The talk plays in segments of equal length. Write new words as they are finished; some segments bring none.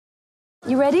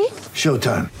You ready?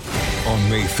 Showtime. On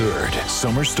May 3rd,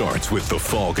 summer starts with The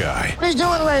Fall Guy. Let's do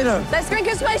it later. Let's drink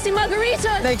a spicy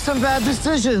margarita. Make some bad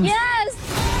decisions.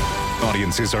 Yes.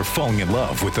 Audiences are falling in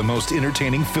love with the most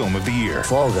entertaining film of the year.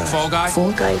 Fall Guy. Fall Guy?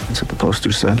 Fall Guy. That's what the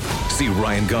poster said. See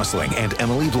Ryan Gosling and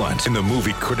Emily Blunt in the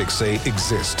movie critics say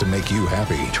exists to make you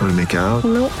happy. Trying to make it out?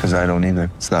 Nope. Because I don't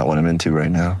either. It's not what I'm into right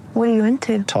now. What are you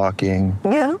into? Talking.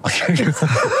 Yeah.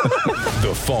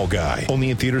 The Fall Guy.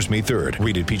 Only in theaters May 3rd.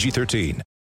 Rated PG-13.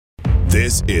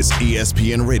 This is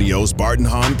ESPN Radio's Bart and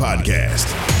Hahn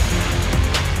Podcast.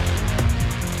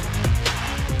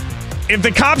 If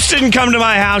the cops didn't come to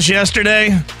my house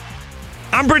yesterday,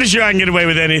 I'm pretty sure I can get away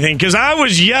with anything because I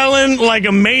was yelling like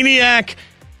a maniac.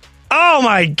 Oh,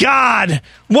 my God.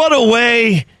 What a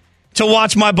way to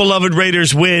watch my beloved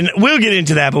Raiders win. We'll get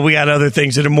into that, but we got other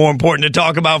things that are more important to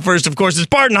talk about. First, of course, it's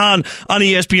Bart and Hahn on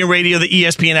ESPN Radio, the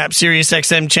ESPN app, Sirius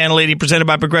XM, Channel 80, presented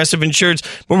by Progressive Insurance.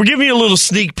 But we're giving you a little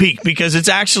sneak peek because it's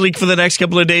actually, for the next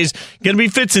couple of days, going to be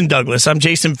Fitz and Douglas. I'm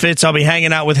Jason Fitz. I'll be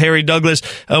hanging out with Harry Douglas.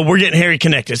 We're getting Harry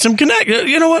connected.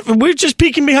 You know what? We're just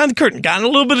peeking behind the curtain. Got a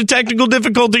little bit of technical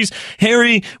difficulties.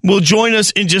 Harry will join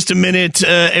us in just a minute,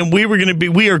 and we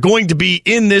are going to be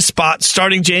in this spot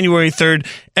starting January 3rd.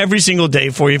 Every single day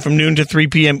for you from noon to 3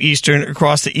 p.m. Eastern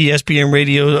across the ESPN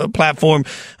radio platform.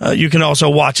 You can also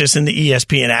watch us in the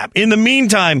ESPN app. In the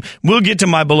meantime, we'll get to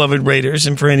my beloved Raiders.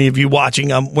 And for any of you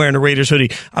watching, I'm wearing a Raiders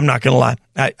hoodie. I'm not going to lie.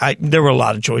 There were a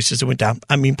lot of choices that went down.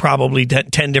 I mean, probably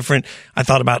 10 different. I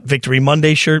thought about Victory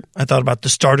Monday shirt. I thought about the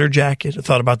starter jacket. I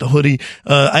thought about the hoodie.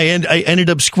 I ended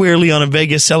up squarely on a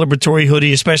Vegas celebratory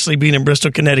hoodie, especially being in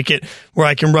Bristol, Connecticut, where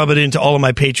I can rub it into all of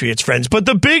my Patriots friends. But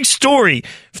the big story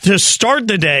to start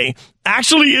the day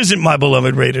actually isn't my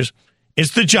beloved Raiders.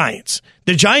 It's the Giants.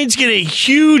 The Giants get a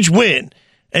huge win.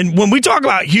 And when we talk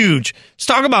about huge, let's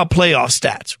talk about playoff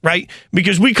stats, right?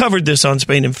 Because we covered this on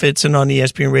Spain and Fitz and on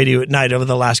ESPN Radio at night over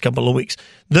the last couple of weeks.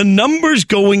 The numbers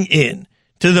going in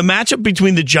to the matchup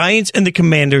between the Giants and the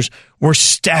Commanders were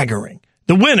staggering.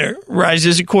 The winner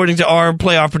rises, according to our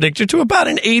playoff predictor, to about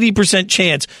an 80%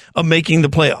 chance of making the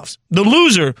playoffs. The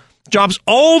loser drops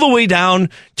all the way down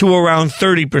to around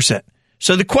 30%.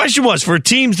 So the question was, for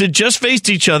teams that just faced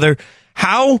each other,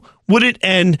 how would it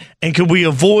end, and could we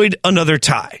avoid another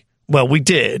tie? Well, we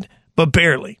did, but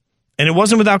barely. And it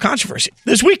wasn't without controversy.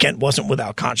 This weekend wasn't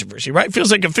without controversy, right? It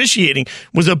feels like officiating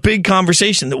was a big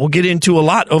conversation that we'll get into a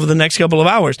lot over the next couple of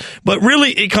hours. But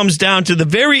really, it comes down to the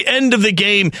very end of the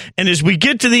game. And as we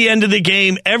get to the end of the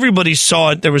game, everybody saw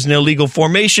it. There was an illegal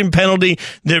formation penalty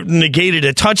that negated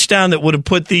a touchdown that would have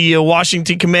put the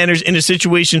Washington Commanders in a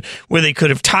situation where they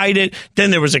could have tied it. Then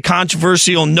there was a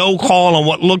controversial no call on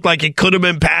what looked like it could have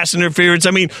been pass interference.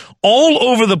 I mean, all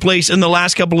over the place in the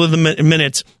last couple of the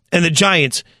minutes. And the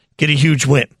Giants get a huge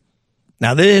win.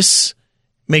 Now, this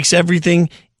makes everything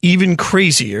even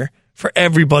crazier for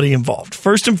everybody involved.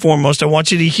 First and foremost, I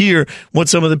want you to hear what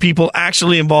some of the people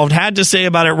actually involved had to say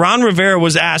about it. Ron Rivera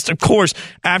was asked, of course,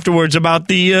 afterwards about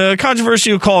the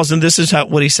controversial calls, and this is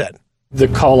what he said. The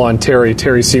call on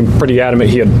Terry seemed pretty adamant.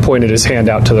 He had pointed his hand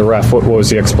out to the ref. What was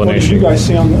the explanation? What did you guys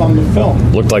see on the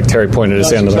film? Looked like Terry pointed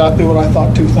his hand to the ref. That's exactly what I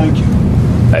thought, too. Thank you.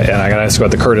 And I got to ask about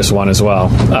the Curtis one as well.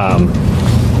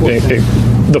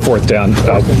 The fourth down. In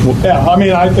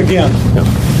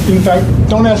fact,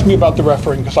 don't ask me about the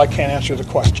refereeing because I can't answer the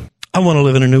question. I want to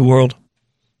live in a new world.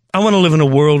 I want to live in a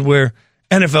world where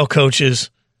NFL coaches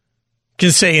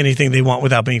can say anything they want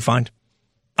without being fined.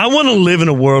 I want to live in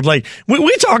a world like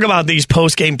we talk about these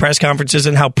post-game press conferences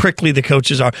and how prickly the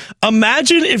coaches are.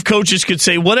 Imagine if coaches could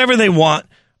say whatever they want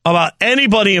about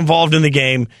anybody involved in the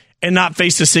game and not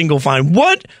face a single fine.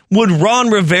 What would Ron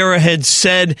Rivera had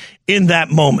said in that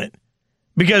moment?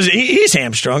 Because he's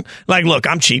hamstrung. Like, look,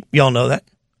 I'm cheap. Y'all know that.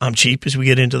 I'm cheap as we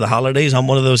get into the holidays. I'm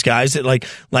one of those guys that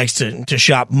likes to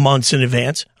shop months in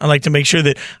advance. I like to make sure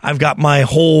that I've got my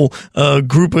whole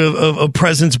group of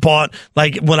presents bought.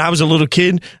 Like when I was a little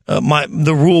kid,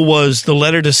 the rule was the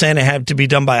letter to Santa had to be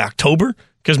done by October.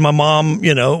 Because my mom,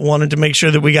 wanted to make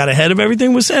sure that we got ahead of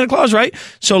everything with Santa Claus, right?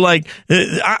 So,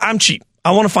 I'm cheap.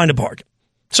 I want to find a bargain.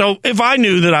 So if I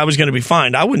knew that I was going to be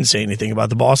fined, I wouldn't say anything about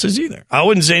the bosses either. I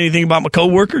wouldn't say anything about my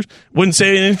coworkers. Wouldn't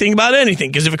say anything about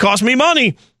anything. Because if it cost me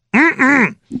money,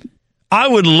 I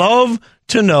would love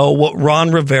to know what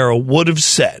Ron Rivera would have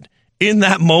said in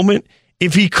that moment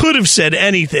if he could have said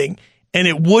anything and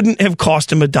it wouldn't have cost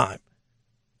him a dime.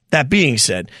 That being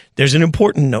said, there's an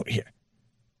important note here.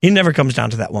 It never comes down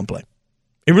to that one play.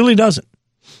 It really doesn't.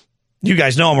 You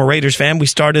guys know I'm a Raiders fan. We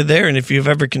started there, and if you've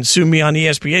ever consumed me on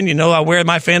ESPN, you know I wear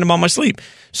my fandom on my sleeve.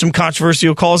 Some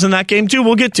controversial calls in that game, too,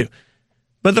 we'll get to.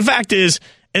 But the fact is,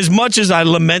 as much as I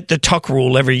lament the tuck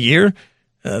rule every year,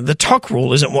 The tuck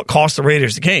rule isn't what cost the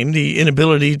Raiders the game. The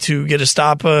inability to get a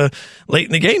stop late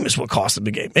in the game is what cost them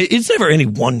the game. It's never any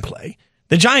one play.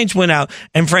 The Giants went out,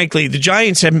 and frankly, the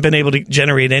Giants haven't been able to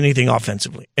generate anything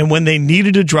offensively. And when they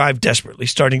needed to drive desperately,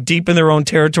 starting deep in their own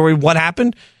territory, what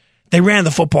happened? They ran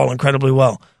the football incredibly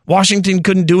well. Washington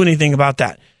couldn't do anything about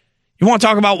that. You want to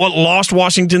talk about what lost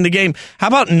Washington the game? How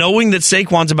about knowing that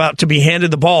Saquon's about to be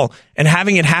handed the ball and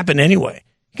having it happen anyway?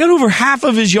 He got over half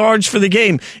of his yards for the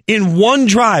game in one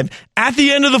drive at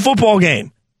the end of the football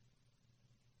game.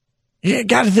 You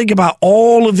got to think about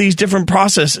all of these different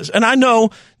processes. And I know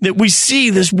that we see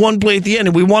this one play at the end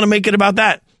and we want to make it about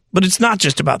that, but it's not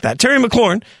just about that. Terry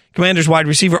McLaurin, Commanders wide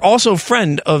receiver, also a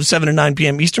friend of 7 to 9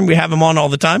 p.m. Eastern. We have him on all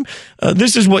the time.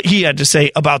 This is what he had to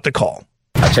say about the call.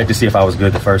 I checked to see if I was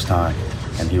good the first time,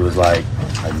 and he was like,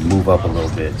 move up a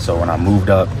little bit. So when I moved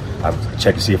up, I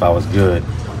checked to see if I was good,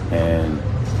 and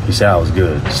he said I was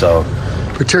good. So,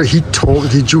 but Terry,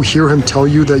 did you hear him tell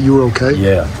you that you were okay?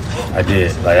 Yeah, I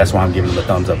did. Like, that's why I'm giving him the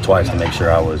thumbs up twice to make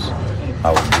sure I was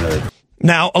good.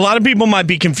 Now, a lot of people might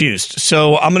be confused,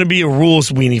 so I'm going to be a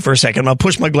rules weenie for a second. I'll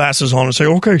push my glasses on and say,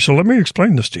 okay, so let me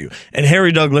explain this to you. And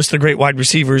Harry Douglas, the great wide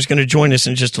receiver, is going to join us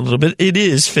in just a little bit. It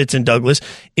is Fitz and Douglas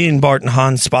in Bart and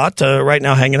Hahn's spot. Right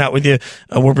now, hanging out with you.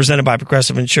 We're presented by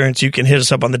Progressive Insurance. You can hit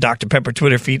us up on the Dr. Pepper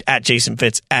Twitter feed at Jason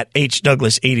Fitz, at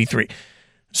HDouglas83.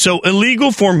 So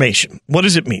illegal formation, what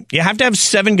does it mean? You have to have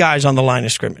 7 guys on the line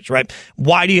of scrimmage, right?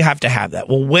 Why do you have to have that?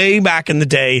 Well, way back in the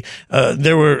day,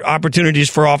 there were opportunities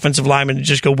for offensive linemen to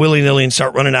just go willy-nilly and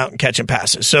start running out and catching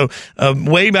passes. So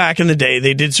way back in the day,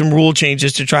 they did some rule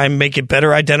changes to try and make it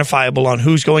better identifiable on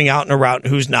who's going out in a route and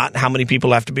who's not, and how many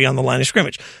people have to be on the line of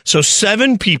scrimmage. So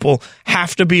 7 people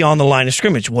have to be on the line of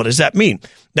scrimmage. What does that mean?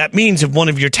 That means if one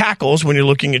of your tackles, when you're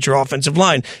looking at your offensive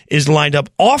line, is lined up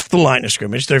off the line of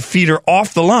scrimmage, their feet are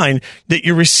off the line, that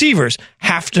your receivers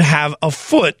have to have a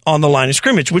foot on the line of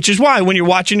scrimmage, which is why when you're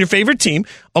watching your favorite team,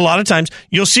 a lot of times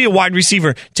you'll see a wide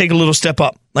receiver take a little step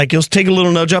up. Like he'll take a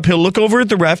little nudge up. He'll look over at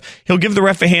the ref. He'll give the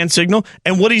ref a hand signal.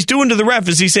 And what he's doing to the ref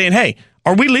is he's saying, hey,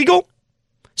 are we legal?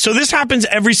 So this happens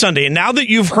every Sunday. And now that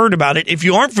you've heard about it, if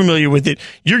you aren't familiar with it,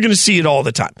 you're going to see it all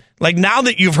the time. Like now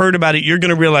that you've heard about it, you're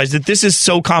going to realize that this is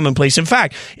so commonplace. In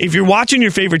fact, if you're watching your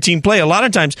favorite team play, a lot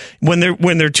of times when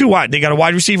they're too wide, they got a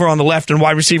wide receiver on the left and a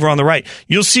wide receiver on the right.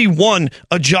 You'll see one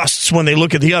adjusts when they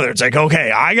look at the other. It's like, okay,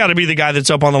 I got to be the guy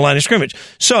that's up on the line of scrimmage.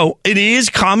 So it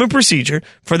is common procedure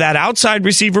for that outside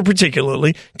receiver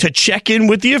particularly to check in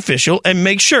with the official and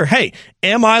make sure, hey,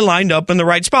 am I lined up in the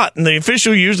right spot? And the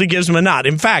official usually gives them a nod.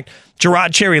 In fact,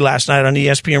 Gerard Cherry last night on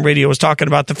ESPN Radio was talking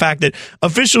about the fact that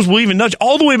officials will even nudge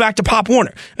all the way back to Pop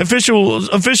Warner. Officials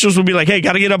will be like, hey,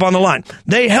 got to get up on the line.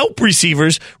 They help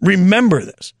receivers remember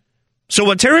this. So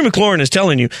what Terry McLaurin is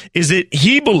telling you is that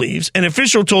he believes an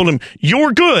official told him,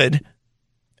 you're good,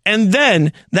 and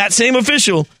then that same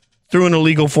official threw an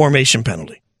illegal formation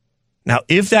penalty. Now,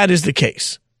 if that is the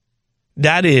case,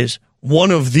 that is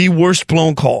one of the worst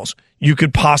blown calls you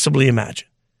could possibly imagine.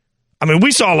 I mean,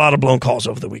 we saw a lot of blown calls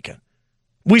over the weekend.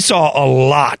 We saw a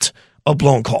lot of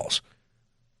blown calls.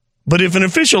 But if an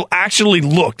official actually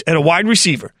looked at a wide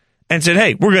receiver and said,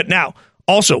 hey, we're good. Now,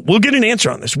 also, we'll get an answer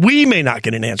on this. We may not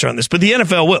get an answer on this, but the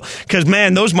NFL will. Because,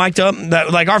 man, those mic'd up,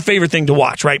 like our favorite thing to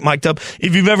watch, right? Mic'd up.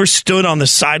 If you've ever stood on the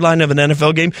sideline of an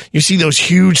NFL game, you see those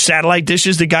huge satellite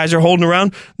dishes that guys are holding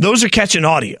around. Those are catching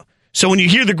audio. So when you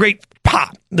hear the great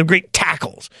pop, the great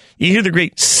tackles, you hear the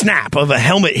great snap of a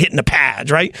helmet hitting the pads,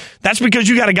 right? That's because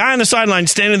you got a guy on the sideline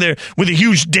standing there with a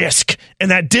huge disc,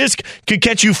 and that disc could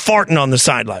catch you farting on the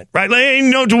sideline, right? Like, ain't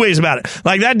no two ways about it.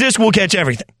 Like, that disc will catch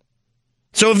everything.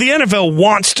 So if the NFL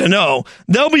wants to know,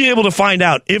 they'll be able to find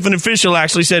out if an official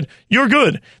actually said, you're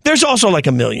good. There's also like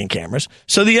 1 million cameras.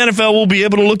 So the NFL will be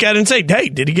able to look at it and say, hey,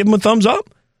 did he give him a thumbs up?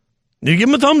 Did he give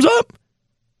him a thumbs up?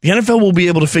 The NFL will be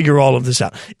able to figure all of this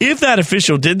out. If that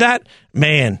official did that,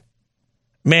 man,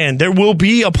 there will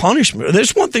be a punishment.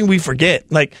 There's one thing we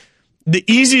forget. Like, the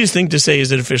easiest thing to say is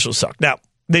that officials suck. Now,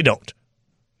 they don't.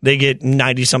 They get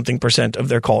 90-something% of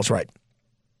their calls right.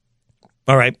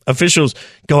 All right, officials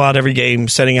go out every game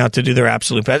setting out to do their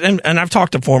absolute best. And I've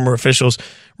talked to former officials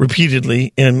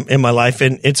repeatedly in my life,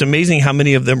 and it's amazing how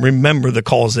many of them remember the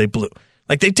calls they blew.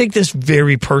 Like, they take this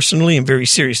very personally and very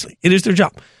seriously. It is their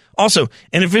job. Also,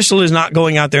 an official is not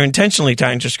going out there intentionally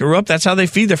trying to screw up. That's how they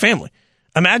feed their family.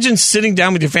 Imagine sitting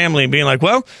down with your family and being like,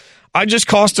 well, I just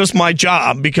cost us my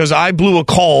job because I blew a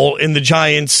call in the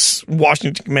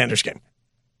Giants-Washington Commanders game.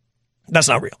 That's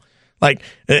not real. Like,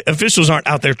 officials aren't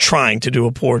out there trying to do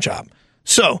a poor job.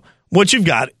 So what you've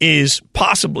got is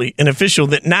possibly an official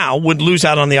that now would lose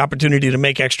out on the opportunity to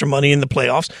make extra money in the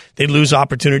playoffs. They'd lose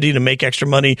opportunity to make extra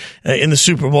money in the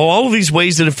Super Bowl. All of these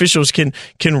ways that officials can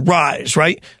rise,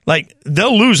 right? Like,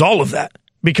 they'll lose all of that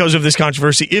because of this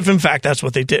controversy, if in fact that's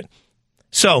what they did.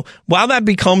 So while that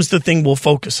becomes the thing we'll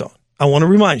focus on, I want to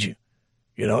remind you,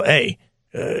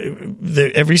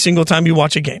 every single time you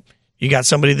watch a game, you got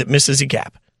somebody that misses a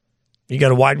gap. You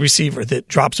got a wide receiver that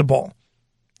drops a ball.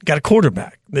 You got a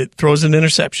quarterback that throws an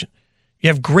interception. You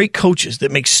have great coaches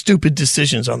that make stupid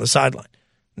decisions on the sideline.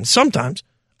 And sometimes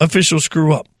officials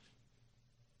screw up.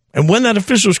 And when that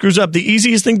official screws up, the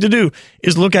easiest thing to do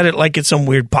is look at it like it's some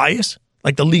weird bias,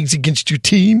 like the league's against your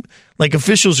team, like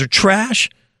officials are trash.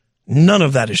 None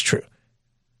of that is true.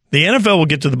 The NFL will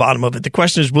get to the bottom of it. The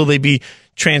question is, will they be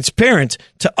transparent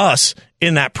to us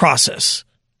in that process?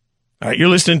 All right, you're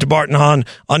listening to Bart and Hahn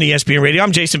on ESPN Radio.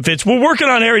 I'm Jason Fitz. We're working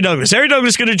on Harry Douglas. Harry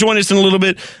Douglas is going to join us in a little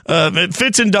bit.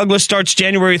 Fitz and Douglas starts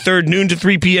January 3rd, noon to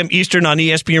 3 p.m. Eastern on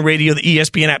ESPN Radio, the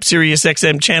ESPN app, Sirius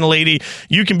XM, Channel 80.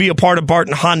 You can be a part of Bart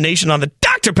and Hahn Nation on the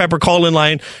Dr. Pepper call-in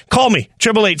line. Call me,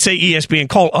 888-SAY-ESPN.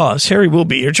 Call us. Harry will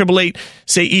be here.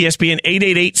 888-SAY-ESPN,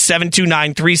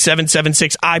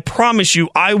 888-729-3776. I promise you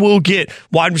I will get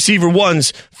wide receiver one's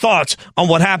thoughts on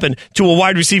what happened to a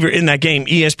wide receiver in that game.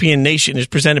 ESPN Nation is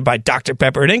presented by Dr.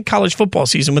 Pepper. It ain't college football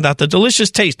season without the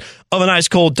delicious taste of an ice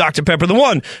cold Dr. Pepper, the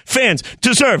one fans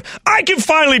deserve. I can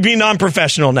finally be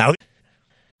non-professional now.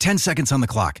 10 seconds on the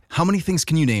clock. How many things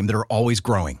can you name that are always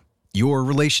growing? Your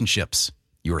relationships,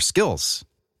 your skills,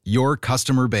 your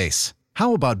customer base.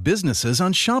 How about businesses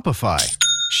on Shopify?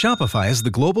 Shopify is the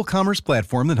global commerce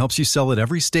platform that helps you sell at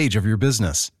every stage of your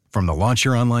business. From the launch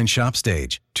your online shop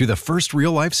stage, to the first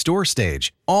real-life store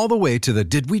stage, all the way to the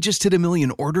did we just hit a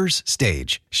million orders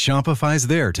stage, Shopify's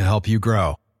there to help you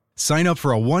grow. Sign up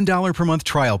for a $1 per month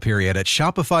trial period at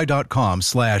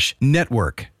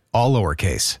shopify.com/network, all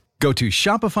lowercase. Go to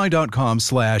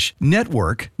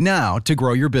shopify.com/network now to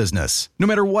grow your business, no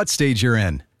matter what stage you're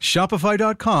in.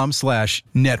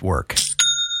 Shopify.com/network.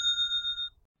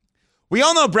 We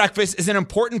all know breakfast is an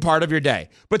important part of your day,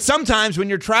 but sometimes when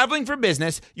you're traveling for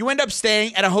business, you end up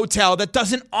staying at a hotel that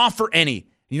doesn't offer any.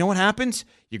 You know what happens?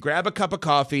 You grab a cup of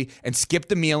coffee and skip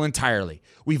the meal entirely.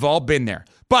 We've all been there.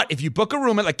 But if you book a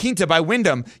room at La Quinta by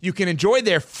Wyndham, you can enjoy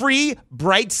their free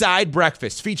Bright Side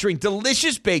breakfast featuring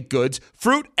delicious baked goods,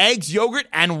 fruit, eggs, yogurt,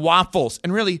 and waffles.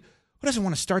 And really, who doesn't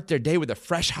want to start their day with a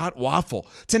fresh, hot waffle?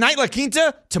 Tonight, La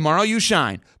Quinta, tomorrow you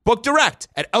shine. Book direct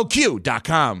at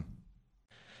LQ.com.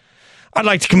 I'd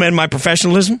like to commend my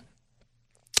professionalism.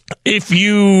 If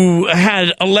you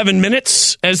had 11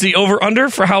 minutes as the over-under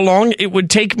for how long it would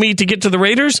take me to get to the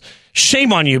Raiders,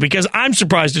 shame on you, because I'm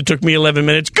surprised it took me 11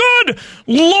 minutes. Good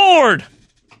Lord!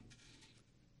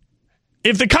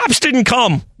 If the cops didn't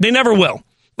come, they never will.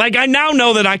 Like, I now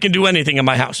know that I can do anything in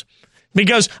my house,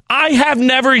 because I have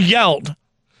never yelled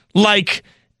like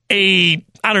a,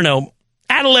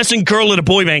 adolescent girl at a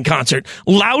boy band concert,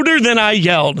 louder than I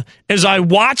yelled as I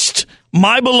watched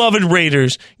my beloved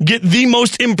Raiders get the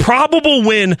most improbable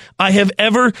win I have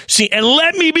ever seen. And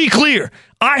let me be clear,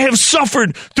 I have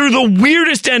suffered through the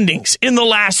weirdest endings in the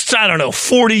last,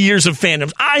 40 years of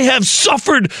fandoms. I have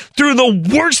suffered through the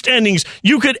worst endings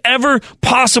you could ever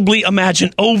possibly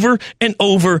imagine over and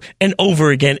over and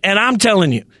over again. And I'm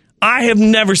telling you, I have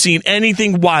never seen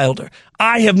anything wilder.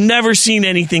 I have never seen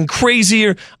anything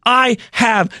crazier. I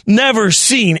have never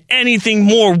seen anything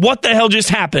more what the hell just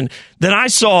happened than I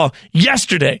saw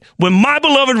yesterday when my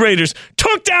beloved Raiders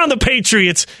took down the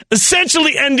Patriots,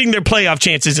 essentially ending their playoff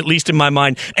chances, at least in my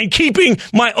mind, and keeping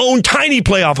my own tiny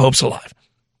playoff hopes alive.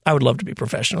 I would love to be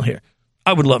professional here.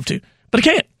 I would love to, but I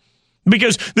can't.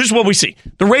 Because this is what we see.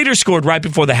 The Raiders scored right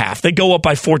before the half. They go up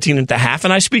by 14 at the half.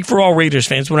 And I speak for all Raiders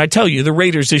fans when I tell you the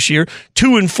Raiders this year,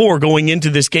 2-4 going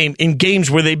into this game in games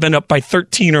where they've been up by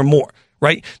 13 or more,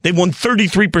 right? They've won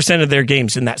 33% of their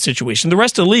games in that situation. The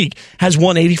rest of the league has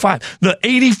won 85. The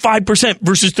 85%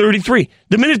 versus 33.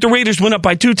 The minute the Raiders went up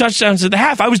by 2 touchdowns at the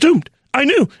half, I was doomed. I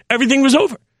knew everything was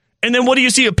over. And then what do you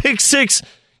see? A pick six.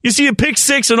 You see a pick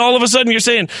six, and all of a sudden you're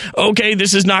saying, okay,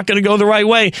 this is not going to go the right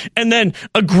way. And then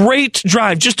a great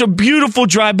drive, just a beautiful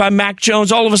drive by Mac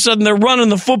Jones. All of a sudden they're running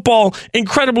the football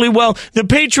incredibly well. The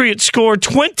Patriots score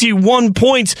 21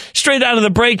 points straight out of the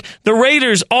break. The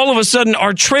Raiders all of a sudden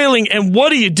are trailing, and what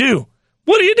do you do?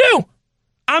 What do you do?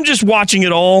 I'm just watching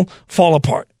it all fall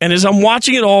apart. And as I'm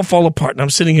watching it all fall apart, and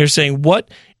I'm sitting here saying, what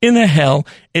in the hell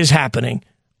is happening?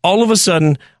 All of a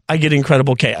sudden, I get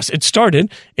incredible chaos. It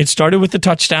started with the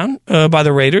touchdown by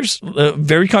the Raiders.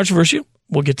 Very controversial.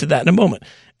 We'll get to that in a moment.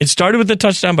 It started with the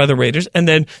touchdown by the Raiders, and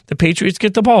then the Patriots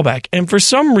get the ball back. And for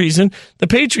some reason, the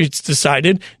Patriots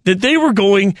decided that they were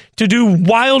going to do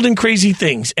wild and crazy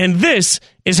things. And this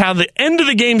is how the end of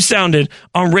the game sounded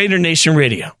on Raider Nation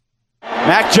Radio.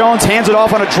 Mac Jones hands it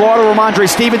off on a draw to Ramondre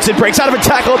Stevenson, breaks out of a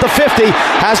tackle at the 50,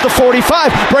 has the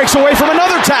 45, breaks away from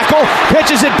another tackle,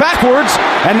 pitches it backwards,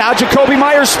 and now Jacoby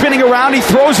Myers spinning around. He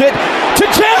throws it to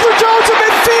Chandler Jones in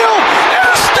midfield, and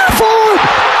a stiff arm!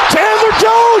 Chandler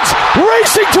Jones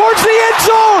racing towards the end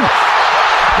zone!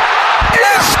 He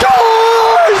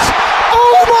scores!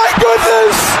 Oh my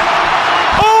goodness!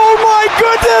 Oh my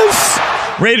goodness!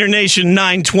 Raider Nation,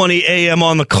 9:20 a.m.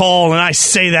 on the call, and I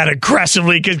say that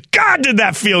aggressively because God, did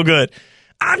that feel good.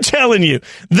 I'm telling you,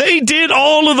 they did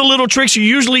all of the little tricks you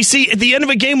usually see at the end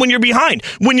of a game when you're behind,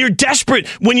 when you're desperate,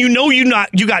 when you know you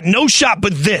got no shot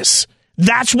but this.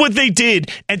 That's what they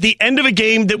did at the end of a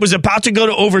game that was about to go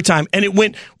to overtime, and it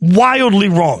went wildly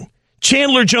wrong.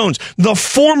 Chandler Jones, the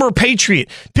former Patriot,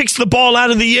 picks the ball out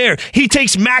of the air. He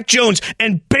takes Mac Jones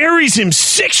and buries him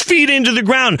 6 feet into the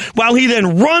ground while he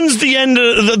then runs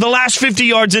the last 50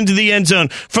 yards into the end zone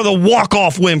for the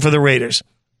walk-off win for the Raiders.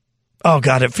 Oh,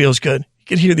 God, it feels good. You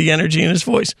can hear the energy in his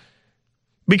voice.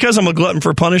 Because I'm a glutton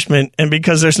for punishment and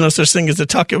because there's no such thing as a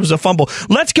tuck, it was a fumble.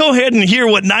 Let's go ahead and hear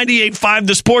what 98.5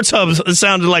 The Sports Hub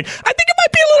sounded like. I think it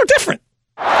might be a little different.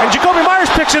 And Jacoby Myers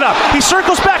picks it up. He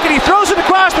circles back and he throws it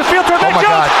across the field. Mac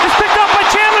Jones is picked up by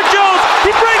Chandler Jones.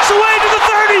 He breaks away to the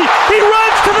 30. He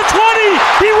runs to the 20.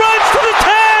 He runs to the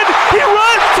 10. He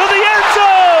runs to the end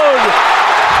zone.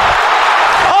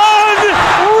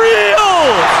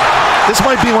 Unreal. This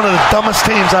might be one of the dumbest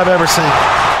teams I've ever seen.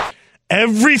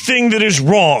 Everything that is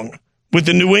wrong with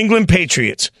the New England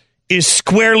Patriots is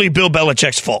squarely Bill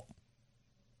Belichick's fault.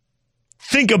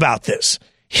 Think about this.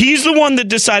 He's the one that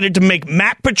decided to make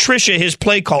Matt Patricia his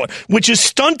play caller, which has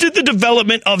stunted the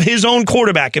development of his own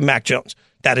quarterback in Mac Jones.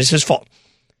 That is his fault.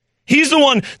 He's the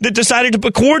one that decided to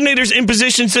put coordinators in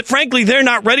positions that, frankly, they're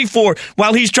not ready for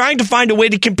while he's trying to find a way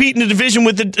to compete in a division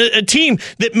with a team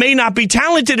that may not be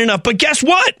talented enough. But guess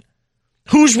what?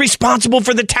 Who's responsible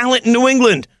for the talent in New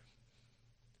England?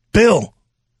 Bill.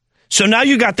 So now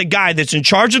you got the guy that's in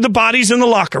charge of the bodies in the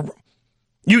locker room.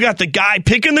 You got the guy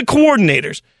picking the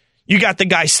coordinators. You got the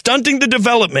guy stunting the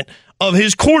development of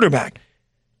his quarterback.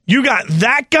 You got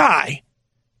that guy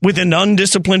with an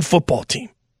undisciplined football team.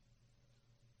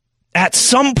 At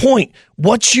some point,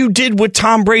 what you did with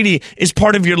Tom Brady is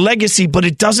part of your legacy, but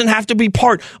it doesn't have to be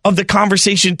part of the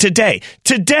conversation today.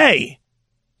 Today,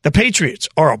 the Patriots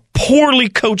are a poorly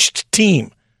coached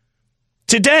team.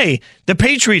 Today, the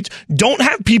Patriots don't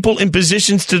have people in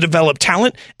positions to develop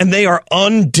talent, and they are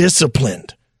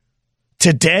undisciplined.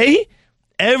 Today,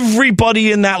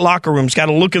 everybody in that locker room's got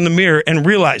to look in the mirror and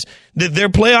realize that their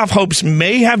playoff hopes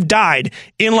may have died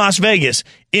in Las Vegas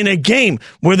in a game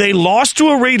where they lost to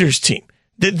a Raiders team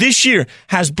that this year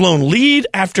has blown lead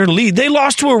after lead. They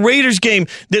lost to a Raiders game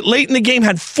that late in the game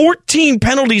had 14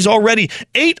 penalties already,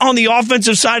 8 on the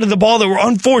offensive side of the ball that were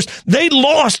unforced. They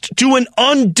lost to an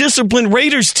undisciplined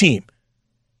Raiders team.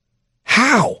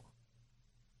 How?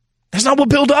 That's not what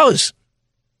Bill does.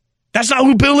 That's not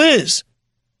who Bill is.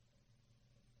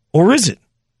 Or is it?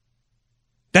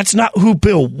 That's not who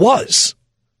Bill was.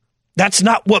 That's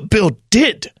not what Bill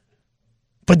did.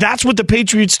 But that's what the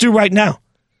Patriots do right now.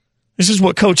 This is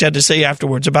what Coach had to say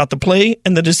afterwards about the play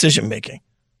and the decision-making.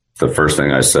 The first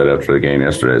thing I said after the game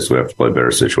yesterday is we have to play better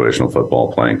situational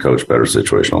football, play and coach better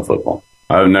situational football.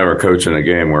 I've never coached in a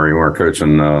game where you weren't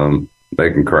coaching,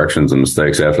 making corrections and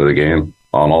mistakes after the game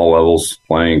on all levels,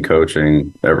 playing,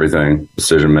 coaching, everything,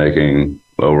 decision-making,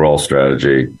 overall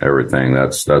strategy, everything.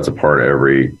 That's a part of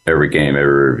every game,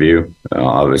 every review.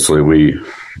 Obviously, we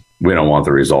don't want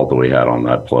the result that we had on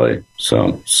that play,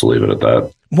 so just leave it at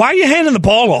that. Why are you handing the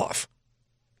ball off?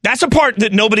 That's a part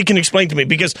that nobody can explain to me,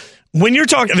 because when you're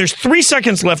talking, there's 3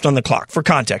 seconds left on the clock. For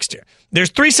context here, there's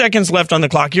 3 seconds left on the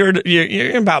clock. You're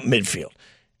about midfield.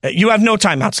 You have no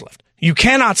timeouts left. You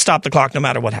cannot stop the clock no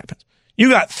matter what happens. You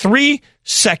got 3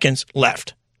 seconds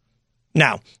left.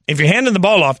 Now, if you're handing the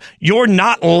ball off, you're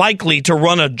not likely to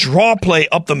run a draw play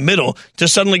up the middle to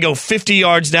suddenly go 50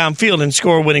 yards downfield and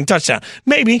score a winning touchdown.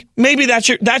 Maybe that's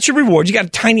your reward. You got a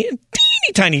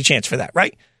tiny chance for that,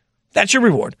 right? That's your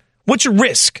reward. What's your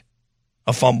risk?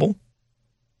 A fumble.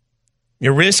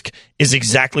 Your risk is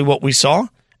exactly what we saw.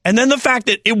 And then the fact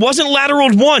that it wasn't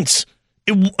lateraled once.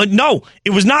 It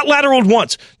was not lateraled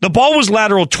once. The ball was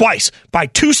lateraled twice by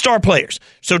 2 star players.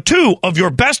 So 2 of your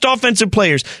best offensive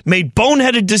players made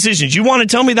boneheaded decisions. You want to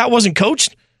tell me that wasn't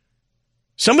coached?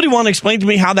 Somebody want to explain to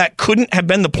me how that couldn't have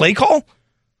been the play call?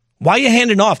 Why are you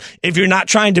handing off if you're not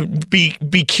trying to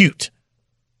be cute?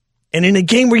 And in a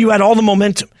game where you had all the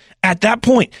momentum, at that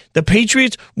point, the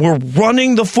Patriots were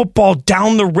running the football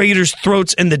down the Raiders'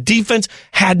 throats, and the defense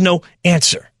had no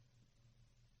answer.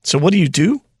 So what do?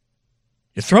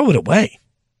 You throw it away.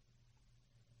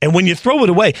 And when you throw it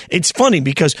away, it's funny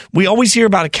because we always hear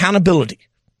about accountability.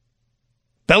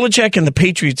 Belichick and the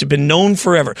Patriots have been known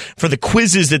forever for the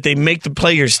quizzes that they make the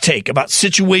players take about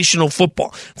situational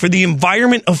football, for the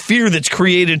environment of fear that's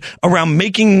created around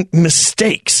making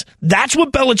mistakes. That's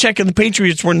what Belichick and the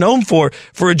Patriots were known for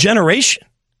a generation.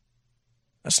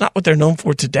 That's not what they're known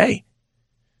for today.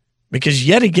 Because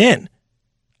yet again,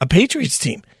 a Patriots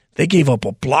team, they gave up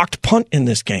a blocked punt in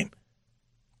this game.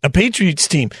 A Patriots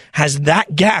team has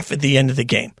that gaffe at the end of the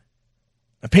game.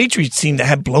 A Patriots team that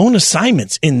had blown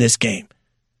assignments in this game.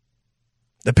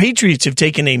 The Patriots have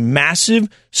taken a massive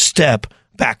step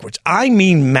backwards. I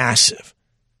mean massive.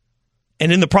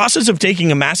 And in the process of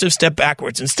taking a massive step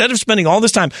backwards, instead of spending all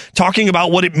this time talking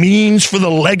about what it means for the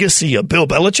legacy of Bill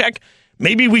Belichick,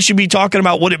 maybe we should be talking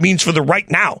about what it means for the right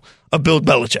now of Bill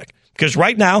Belichick. Because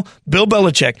right now, Bill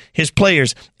Belichick, his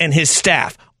players, and his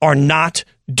staff are not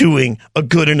doing a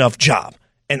good enough job.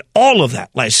 And all of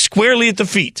that lies squarely at the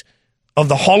feet of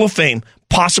the Hall of Fame,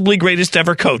 possibly greatest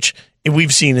ever coach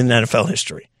we've seen in NFL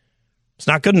history. It's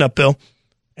not good enough, Bill.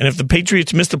 And if the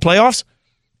Patriots miss the playoffs,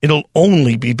 it'll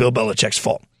only be Bill Belichick's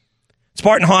fault.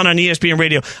 Spartan Hahn on ESPN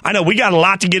Radio. I know we got a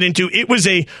lot to get into. It was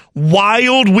a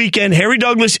wild weekend. Harry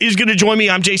Douglas is going to join me.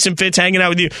 I'm Jason Fitz hanging out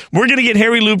with you. We're going to get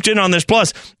Harry looped in on this.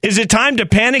 Plus, is it time to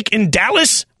panic in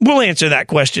Dallas? We'll answer that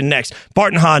question next.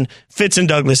 Spartan Hahn, Fitz and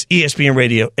Douglas, ESPN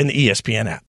Radio and the ESPN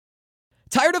app.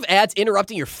 Tired of ads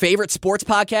interrupting your favorite sports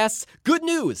podcasts? Good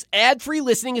news! Ad-free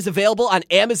listening is available on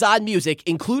Amazon Music,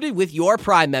 included with your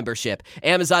Prime membership.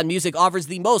 Amazon Music offers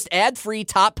the most ad-free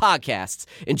top podcasts.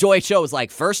 Enjoy shows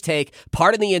like First Take,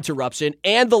 Pardon the Interruption,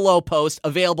 and The Low Post,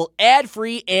 available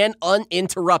ad-free and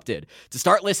uninterrupted. To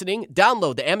start listening,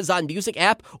 download the Amazon Music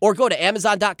app or go to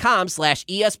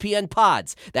Amazon.com/ESPN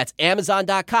Pods. That's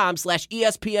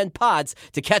Amazon.com/ESPN Pods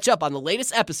to catch up on the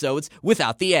latest episodes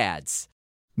without the ads.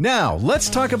 Now, let's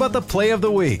talk about the play of the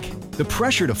week. The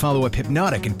pressure to follow up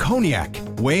Hypnotic and Cognac,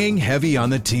 weighing heavy on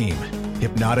the team.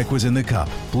 Hypnotic was in the cup,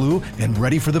 blue, and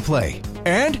ready for the play.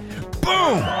 And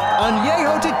boom!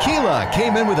 Añejo Tequila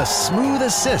came in with a smooth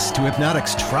assist to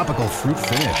Hypnotic's tropical fruit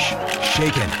finish.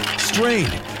 Shaken,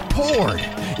 strained, poured.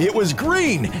 It was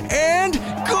green and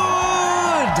good!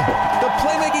 The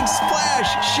playmaking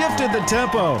splash shifted the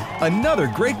tempo. Another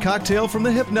great cocktail from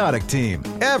the Hypnotic team.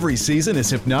 Every season is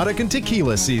Hypnotic and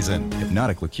Tequila season.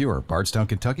 Hypnotic Liqueur, Bardstown,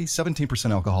 Kentucky,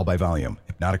 17% alcohol by volume.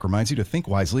 Hypnotic reminds you to think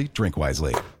wisely, drink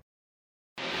wisely.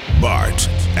 Bart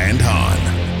and Hahn.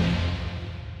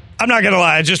 I'm not going to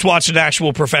lie. I just watched an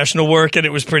actual professional work, and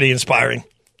it was pretty inspiring.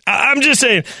 I'm just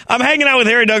saying, I'm hanging out with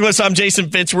Harry Douglas. I'm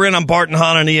Jason Fitz. We're in on Bart and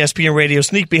Hahn on ESPN Radio.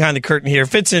 Sneak behind the curtain here.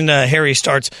 Fitz and Harry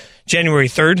starts January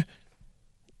 3rd.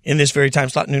 In this very time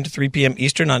slot, noon to 3 p.m.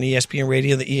 Eastern on ESPN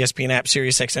Radio, the ESPN app,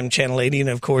 Sirius XM Channel 80,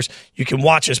 and of course, you can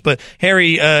watch us. But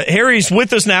Harry's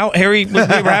with us now. Harry, we're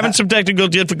having some technical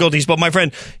difficulties, but my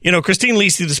friend, Christine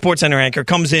Lisi, the SportsCenter anchor,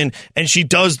 comes in and she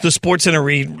does the SportsCenter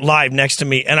read live next to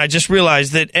me, and I just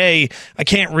realized that A, I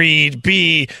can't read,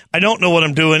 B, I don't know what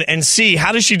I'm doing, and C,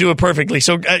 how does she do it perfectly?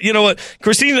 So, you know what,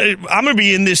 Christine, I'm going to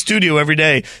be in this studio every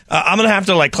day. I'm going to have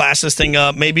to class this thing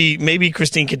up. Maybe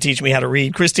Christine can teach me how to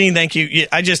read. Christine, thank you.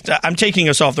 I'm taking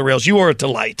us off the rails. You are a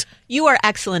delight. You are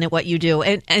excellent at what you do,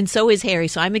 and so is Harry,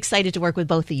 so I'm excited to work with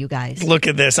both of you guys. Look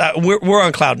at this. We're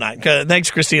on cloud nine.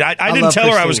 Thanks, Christine. I didn't tell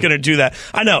her I was going to do that.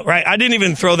 I know, right? I didn't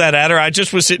even throw that at her. I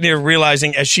just was sitting here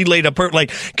realizing as she laid up her,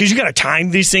 because you got to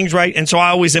time these things right, and so I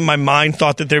always in my mind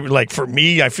thought that they were, for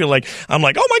me, I feel like, I'm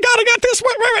like, oh my God, I got this.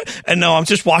 Right. And no, I'm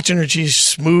just watching her. She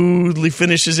smoothly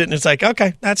finishes it, and it's like,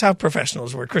 okay, that's how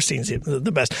professionals work. Christine's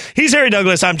the best. He's Harry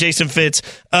Douglas. I'm Jason Fitz.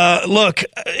 Look,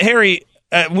 Harry,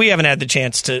 we haven't had the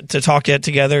chance to talk yet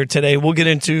together today. We'll get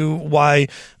into why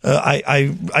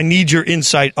I need your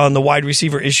insight on the wide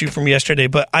receiver issue from yesterday,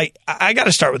 but I got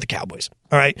to start with the Cowboys.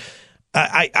 All right.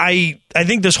 I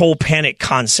think this whole panic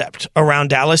concept around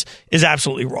Dallas is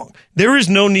absolutely wrong. There is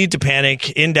no need to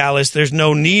panic in Dallas. There's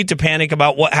no need to panic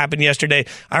about what happened yesterday.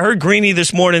 I heard Greeny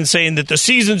this morning saying that the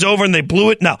season's over and they blew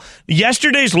it. No,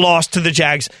 yesterday's loss to the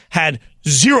Jags had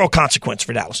zero consequence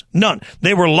for Dallas. None.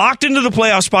 They were locked into the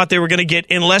playoff spot they were going to get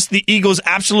unless the Eagles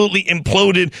absolutely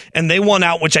imploded and they won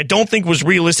out, which I don't think was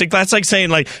realistic. That's like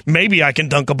saying, maybe I can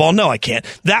dunk a ball. No, I can't.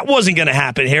 That wasn't going to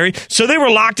happen, Harry. So they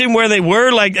were locked in where they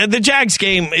were. The Jags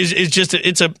game is just,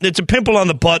 it's a pimple on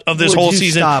the butt of this whole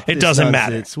season. It doesn't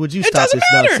matter. Would you you stop this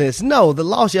nonsense? No, the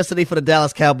loss yesterday for the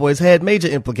Dallas Cowboys had major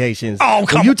implications. Oh,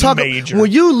 come on, major.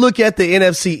 When you look at the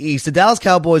NFC East, the Dallas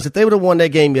Cowboys, if they would have won that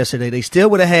game yesterday, they still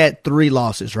would have had 3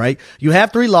 losses, right? You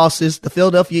have 3 losses. The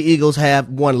Philadelphia Eagles have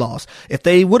 1 loss. If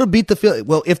they would have beat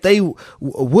if they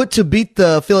would to beat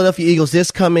the Philadelphia Eagles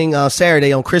this coming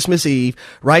Saturday on Christmas Eve,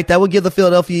 right, that would give the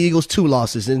Philadelphia Eagles 2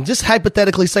 losses. And just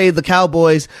hypothetically say the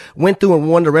Cowboys went through and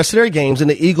won the rest of their games and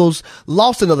the Eagles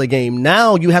lost another game.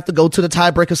 Now you have to go to the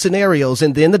tiebreaker scenarios,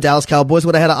 and then the Dallas Cowboys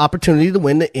would have had an opportunity to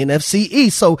win the NFC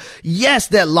East. So yes,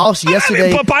 that loss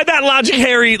yesterday. But by that logic,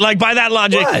 Harry,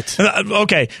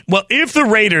 okay. Well, if the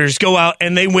Raiders go out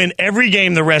and they win every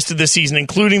game the rest of the season,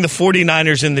 including the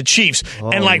 49ers and the Chiefs,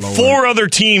 and Lord. 4 other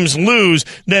teams lose,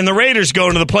 then the Raiders go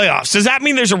into the playoffs. Does that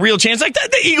mean there's a real chance? Like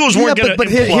the Eagles weren't going to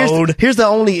implode. Here's the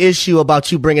only issue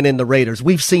about you bringing in the Raiders.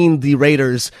 We've seen the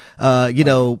Raiders,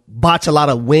 botch a lot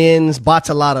of wins, botch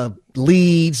a lot of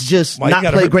leads, just not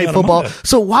play great football.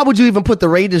 So why would you even put the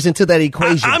Raiders into that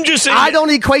equation? I'm just saying. I don't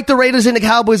equate the Raiders and the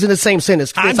Cowboys in the same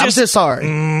sentence. I'm just sorry.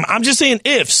 I'm just saying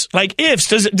ifs. Like ifs.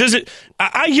 Does it?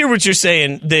 I hear what you're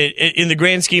saying, that in the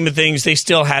grand scheme of things, they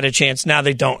still had a chance. Now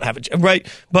they don't have a chance, right?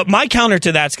 But my counter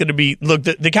to that's going to be, look,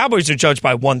 the Cowboys are judged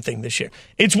by one thing this year.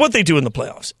 It's what they do in the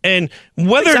playoffs. And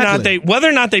whether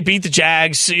or not they beat the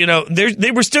Jags,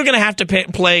 they were still going to have to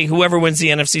play whoever wins the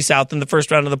NFC South in the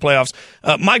first round of the playoffs.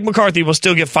 Mike McCarthy will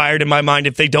still get fired in my mind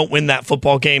if they don't win that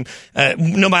football game,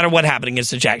 no matter what happened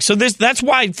against the Jags. So that's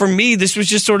why, for me, this was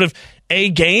just sort of a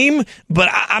game, but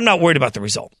I'm not worried about the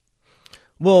result.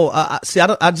 Well,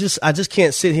 I just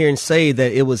can't sit here and say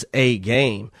that it was a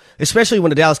game, especially when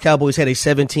the Dallas Cowboys had a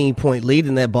 17-point lead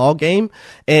in that ball game.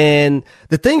 And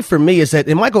the thing for me is that,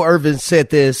 and Michael Irvin said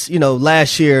this,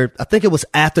 last year, I think it was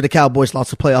after the Cowboys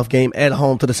lost a playoff game at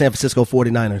home to the San Francisco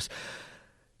 49ers.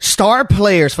 Star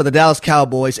players for the Dallas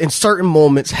Cowboys in certain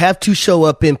moments have to show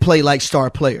up and play like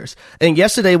star players. And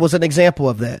yesterday was an example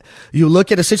of that. You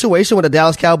look at a situation where the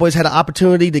Dallas Cowboys had an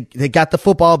opportunity they got the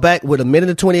football back with 1 minute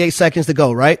and 28 seconds to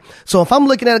go, right? So if I'm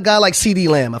looking at a guy like CeeDee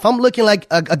Lamb, if I'm looking like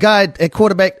a guy at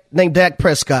quarterback named Dak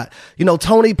Prescott,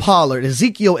 Tony Pollard,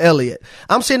 Ezekiel Elliott,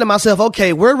 I'm saying to myself,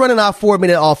 okay, we're running our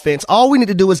 4-minute offense. All we need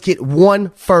to do is get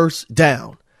 1 first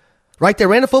down. Right? They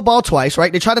ran the football twice,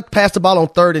 right? They tried to pass the ball on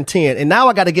 3rd and 10. And now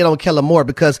I got to get on Kellen Moore,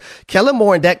 because Kellen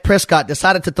Moore and Dak Prescott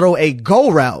decided to throw a go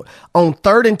route on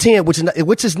 3rd and 10,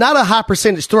 which is not a high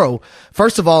percentage throw,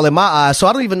 first of all, in my eyes. So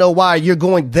I don't even know why you're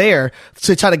going there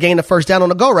to try to gain the first down on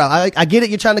the go route. I get it.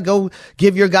 You're trying to go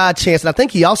give your guy a chance. And I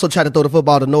think he also tried to throw the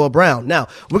football to Noah Brown. Now,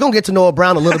 we're going to get to Noah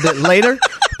Brown a little bit later,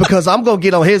 because I'm going to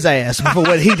get on his ass for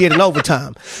what he did in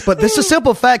overtime. But this is a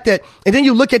simple fact that, and then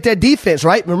you look at that defense,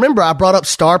 right? Remember, I brought up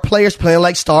star players playing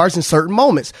like stars in certain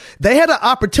moments. They had an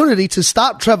opportunity to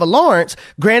stop Trevor Lawrence.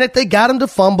 Granted, they got him to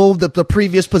fumble the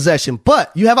previous possession, but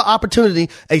you have an opportunity,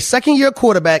 a second-year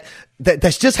quarterback that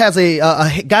just has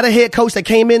got a head coach that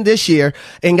came in this year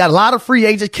and got a lot of free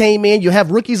agents came in. You have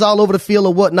rookies all over the field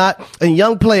and whatnot and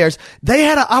young players. They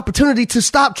had an opportunity to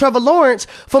stop Trevor Lawrence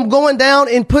from going down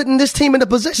and putting this team in a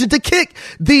position to kick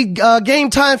the game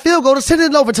time field goal to send it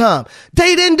in overtime.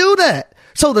 They didn't do that.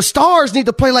 So the stars need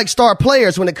to play like star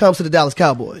players when it comes to the Dallas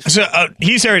Cowboys. So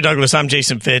he's Harry Douglas. I'm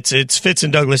Jason Fitz. It's Fitz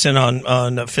and Douglas in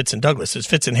on Fitz and Douglas. It's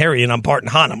Fitz and Harry, and I'm Barton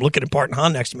Hahn. I'm looking at Barton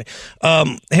Hahn next to me.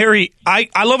 Harry,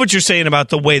 I love what you're saying about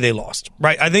the way they lost,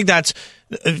 right? I think that's,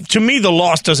 to me, the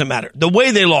loss doesn't matter. The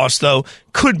way they lost, though,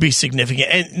 could be significant.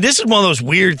 And this is one of those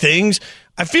weird things.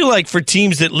 I feel like for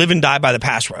teams that live and die by the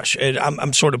pass rush, and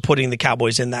I'm sort of putting the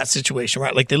Cowboys in that situation,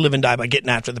 right? Like they live and die by getting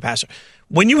after the passer.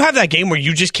 When you have that game where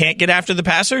you just can't get after the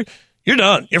passer, you're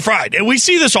done. You're fried. And we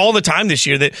see this all the time this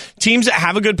year, that teams that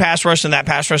have a good pass rush and that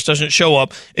pass rush doesn't show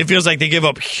up, it feels like they give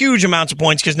up huge amounts of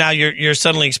points because now you're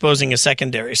suddenly exposing a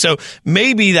secondary. So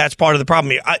maybe that's part of the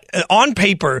problem. On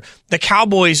paper, the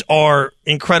Cowboys are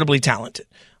incredibly talented.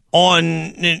 On,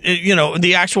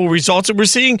 the actual results that we're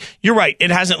seeing, you're right,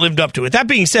 it hasn't lived up to it. That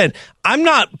being said, I'm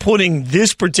not putting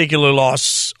this particular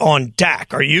loss on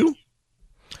Dak. Are you?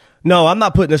 No, I'm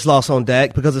not putting this loss on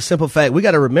Dak, because the simple fact, we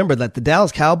got to remember that the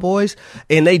Dallas Cowboys,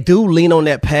 and they do lean on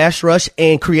that pass rush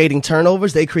and creating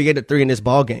turnovers. They created 3 in this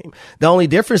ball game. The only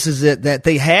difference is that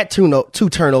they had two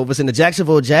turnovers, and the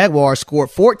Jacksonville Jaguars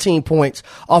scored 14 points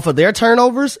off of their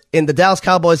turnovers, and the Dallas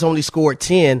Cowboys only scored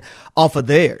 10 off of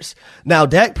theirs. Now,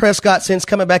 Dak Prescott, since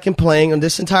coming back and playing on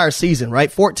this entire season,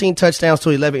 right? 14 touchdowns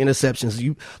to 11 interceptions.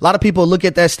 A lot of people look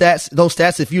at those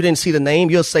stats. If you didn't see the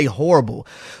name, you'll say horrible.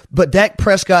 But Dak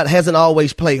Prescott hasn't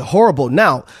always played horrible.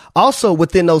 Now, also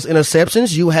within those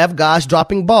interceptions, you have guys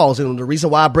dropping balls. And the reason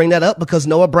why I bring that up, because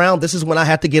Noah Brown, this is when I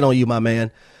have to get on you, my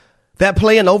man. That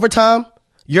play in overtime,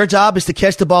 Your job is to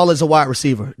catch the ball as a wide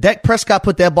receiver. Dak Prescott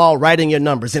put that ball right in your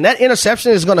numbers. And that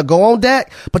interception is going to go on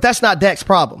Dak, but that's not Dak's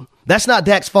problem. That's not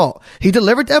Dak's fault. He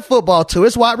delivered that football to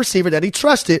his wide receiver that he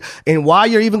trusted. And why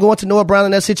you're even going to Noah Brown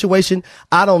in that situation,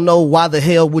 I don't know why the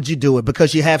hell would you do it,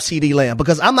 because you have CeeDee Lamb.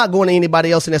 Because I'm not going to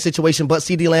anybody else in that situation but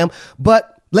CeeDee Lamb.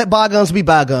 But let bygones be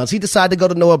bygones. He decided to go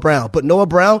to Noah Brown. But Noah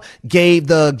Brown gave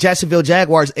the Jacksonville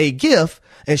Jaguars a gift.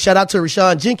 And shout out to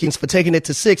Rashawn Jenkins for taking it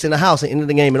to 6 in the house and ending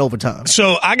the game in overtime.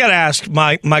 So I got to ask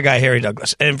my guy, Harry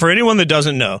Douglas. And for anyone that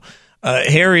doesn't know,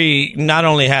 Harry not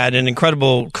only had an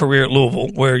incredible career at Louisville,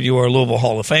 where you are a Louisville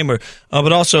Hall of Famer,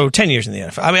 but also 10 years in the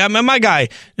NFL. I mean, my guy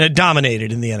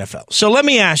dominated in the NFL. So let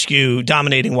me ask you,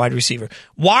 dominating wide receiver,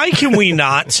 why can we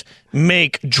not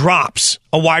make drops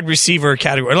a wide receiver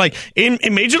category? Like in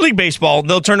Major League Baseball,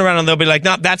 they'll turn around and they'll be like,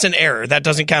 no, that's an error. That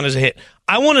doesn't count as a hit.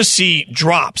 I want to see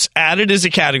drops added as a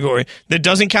category that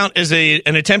doesn't count as an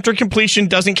attempt or completion,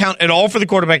 doesn't count at all for the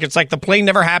quarterback. It's like the play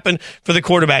never happened for the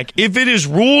quarterback. If it is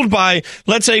ruled by,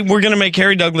 let's say we're going to make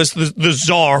Harry Douglas the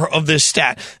czar of this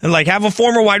stat, and like have a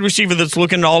former wide receiver that's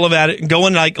looking at all of that and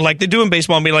going like they do in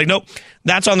baseball and be like, nope,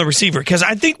 that's on the receiver. Because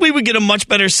I think we would get a much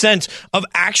better sense of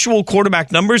actual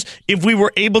quarterback numbers if we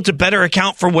were able to better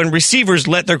account for when receivers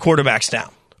let their quarterbacks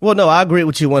down. Well, no, I agree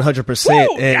with you 100%.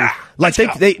 Woo, and yeah, like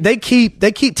they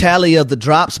keep tally of the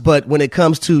drops, but when it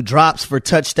comes to drops for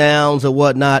touchdowns or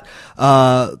whatnot,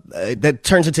 that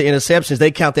turns into interceptions.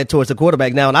 They count that towards the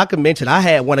quarterback. Now, and I can mention I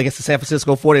had one against the San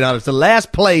Francisco 49ers, the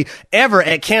last play ever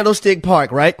at Candlestick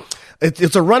Park, right?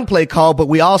 It's a run play call, but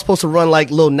we all supposed to run like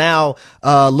little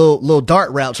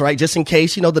dart routes, right? Just in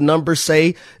case, the numbers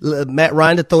say Matt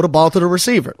Ryan to throw the ball to the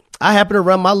receiver. I happened to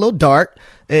run my little dart,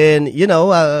 and,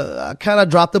 I kind of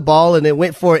dropped the ball and it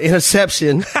went for an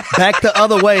interception back the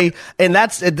other way. And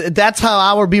that's how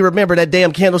I will be remembered at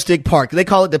damn Candlestick Park. They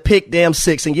call it the pick damn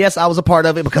six. And yes, I was a part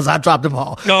of it because I dropped the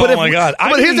ball. Oh, my God.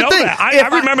 I didn't know that. I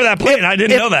remember that play, and I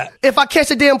didn't know that. If I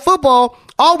catch a damn football,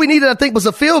 all we needed, I think, was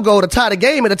a field goal to tie the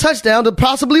game and a touchdown to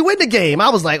possibly win the game. I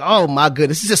was like, oh, my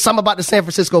goodness. It's just something about the San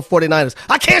Francisco 49ers.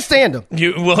 I can't stand them.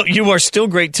 You are still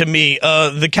great to me.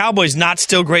 The Cowboys not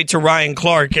still great to Ryan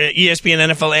Clark. ESPN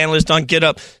NFL analyst on Get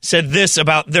Up said this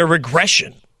about their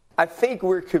regression. I think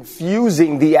we're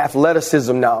confusing the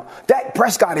athleticism now. Dak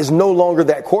Prescott is no longer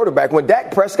that quarterback. When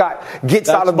Dak Prescott gets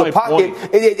out of the pocket,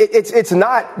 it's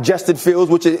not Justin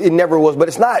Fields, which it never was, but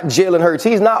it's not Jalen Hurts.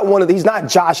 He's not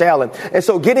Josh Allen. And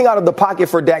so getting out of the pocket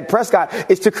for Dak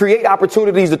Prescott is to create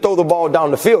opportunities to throw the ball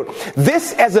down the field.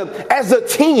 This, as a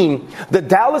team, the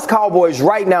Dallas Cowboys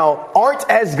right now aren't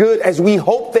as good as we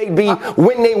hope they'd be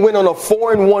when they went on a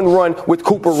 4-1 run with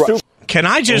Cooper Rush. Can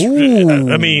I just,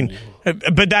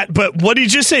 But what did you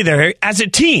just say there, Harry? As a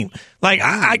team, like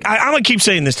I'm gonna keep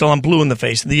saying this till I'm blue in the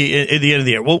face at the end of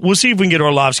the year. We'll see if we can get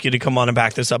Orlovsky to come on and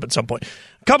back this up at some point.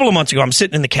 A couple of months ago, I'm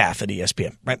sitting in the caf at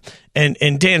ESPN, right? And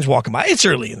Dan's walking by. It's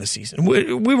early in the season.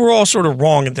 We were all sort of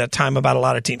wrong at that time about a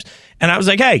lot of teams. And I was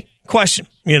like, hey, question,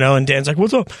 and Dan's like,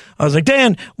 what's up? I was like,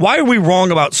 Dan, why are we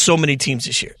wrong about so many teams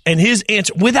this year? And his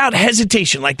answer, without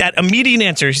hesitation, like that immediate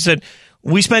answer, he said,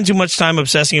 we spend too much time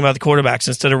obsessing about the quarterbacks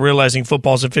instead of realizing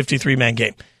football's a 53-man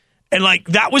game. And,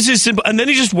 that was his simple. And then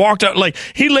he just walked out.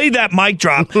 He laid that mic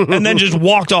drop and then just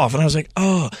walked off. And I was like,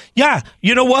 oh, yeah,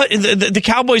 you know what? The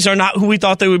Cowboys are not who we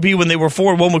thought they would be when they were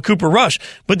 4-1 with Cooper Rush.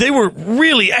 But they were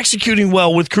really executing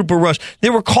well with Cooper Rush. They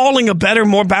were calling a better,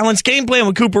 more balanced game plan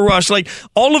with Cooper Rush.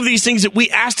 All of these things that we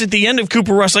asked at the end of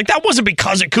Cooper Rush, that wasn't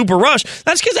because of Cooper Rush.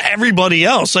 That's because of everybody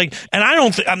else. And I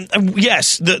don't think,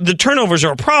 yes, the turnovers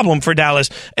are a problem for Dallas.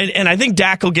 And I think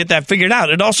Dak will get that figured out.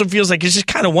 It also feels like it's just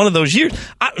kind of one of those years.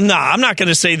 I'm not going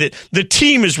to say that the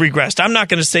team has regressed. I'm not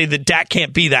going to say that Dak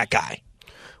can't be that guy.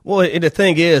 Well, and the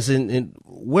thing is, and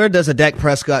where does a Dak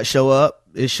Prescott show up?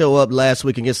 It showed up last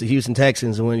week against the Houston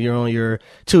Texans when you're on your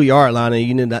 2-yard line and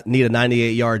you need a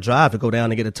 98-yard drive to go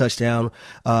down and get a touchdown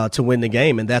to win the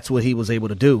game, and that's what he was able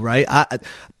to do, right?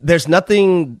 There's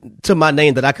nothing to my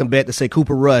name that I can bet to say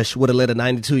Cooper Rush would have led a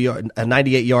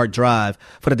 98-yard drive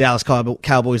for the Dallas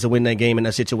Cowboys to win that game in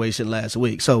that situation last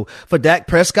week. So for Dak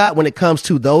Prescott, when it comes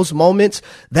to those moments,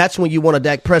 that's when you want a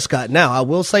Dak Prescott. Now, I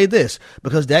will say this,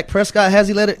 because Dak Prescott has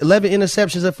 11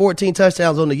 interceptions and 14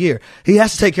 touchdowns on the year. He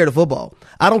has to take care of the football.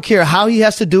 I don't care how he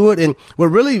has to do it. And what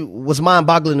really was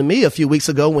mind-boggling to me a few weeks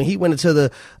ago when he went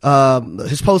into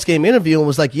his post-game interview and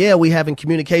was like, yeah, we having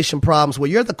communication problems.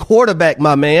 Well, you're the quarterback,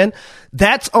 my man.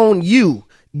 That's on you.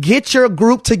 Get your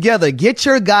group together. Get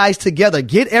your guys together.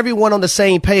 Get everyone on the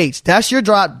same page. That's your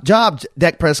job,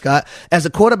 Dak Prescott, as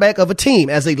a quarterback of a team,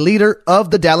 as a leader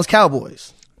of the Dallas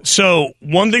Cowboys. So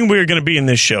one thing we're going to be in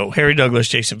this show, Harry Douglas,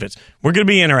 Jason Fitz, we're going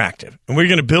to be interactive, and we're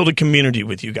going to build a community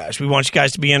with you guys. We want you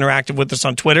guys to be interactive with us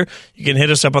on Twitter. You can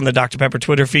hit us up on the Dr. Pepper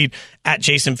Twitter feed, at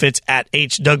Jason Fitz, at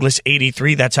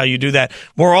HDouglas83. That's how you do that.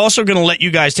 We're also going to let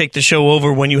you guys take the show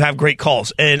over when you have great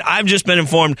calls. And I've just been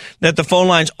informed that the phone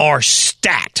lines are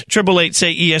stacked.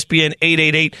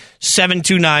 888-SAY-ESPN,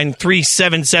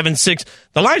 888-729-3776.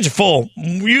 The lines are full.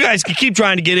 You guys can keep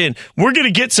trying to get in. We're going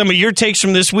to get some of your takes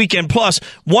from this weekend. Plus,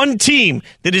 one team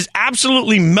that is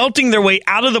absolutely melting their way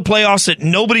out of the playoffs that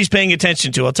nobody's paying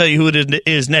attention to. I'll tell you who it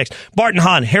is next. Barton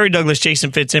Hahn, Harry Douglas,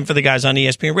 Jason Fitz in for the guys on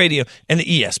ESPN Radio and the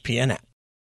ESPN app.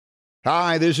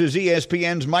 Hi, this is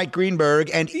ESPN's Mike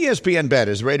Greenberg, and ESPN Bet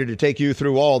is ready to take you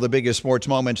through all the biggest sports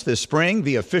moments this spring.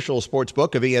 The official sports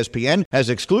book of ESPN has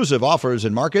exclusive offers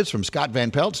and markets from Scott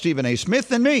Van Pelt, Stephen A.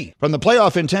 Smith, and me. From the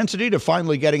playoff intensity to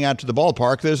finally getting out to the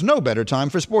ballpark, there's no better time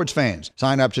for sports fans.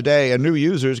 Sign up today, and new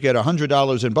users get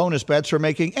 $100 in bonus bets for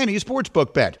making any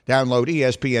sportsbook bet. Download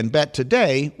ESPN Bet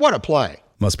today. What a play.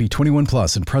 Must be 21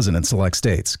 plus and present in select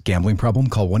states. Gambling problem?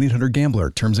 Call 1-800-GAMBLER.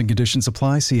 Terms and conditions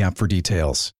apply. See app for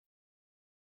details.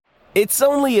 It's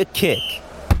only a kick,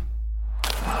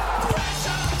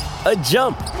 a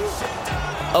jump,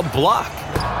 a block.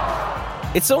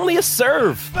 It's only a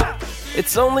serve.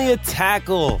 It's only a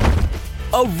tackle,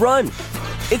 a run.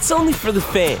 It's only for the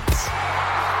fans.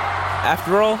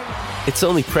 After all, it's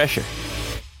only pressure.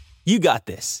 You got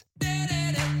this.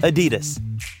 Adidas.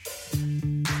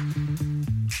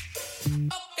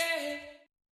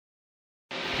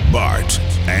 Bart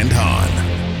and Hahn.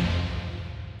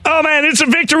 Oh, man, it's a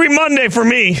victory Monday for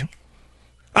me.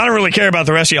 I don't really care about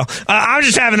the rest of y'all. I'm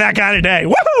just having that kind of day.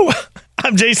 Woohoo!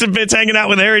 I'm Jason Fitz hanging out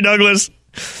with Harry Douglas.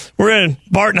 We're in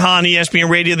Barton Hahn, ESPN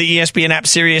Radio, the ESPN app,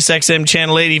 Sirius XM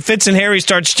Channel 80. Fitz and Harry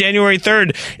starts January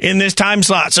 3rd in this time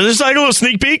slot. So this is like a little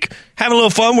sneak peek, having a little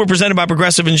fun. We're presented by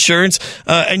Progressive Insurance.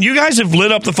 And you guys have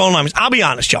lit up the phone lines. I'll be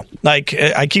honest, y'all. Like,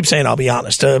 I keep saying I'll be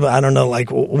honest. I don't know,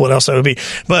 like, what else that would be.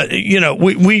 But, you know,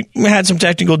 we had some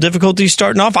technical difficulties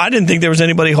starting off. I didn't think there was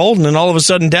anybody holding. And all of a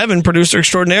sudden, Devin, producer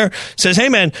extraordinaire, says, hey,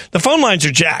 man, the phone lines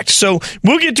are jacked. So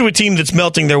we'll get to a team that's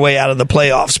melting their way out of the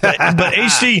playoffs. But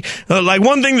HC, like,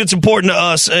 one thing that's important to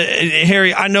us,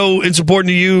 Harry, I know it's important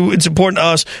to you, it's important to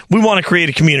us. We want to create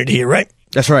a community here, right?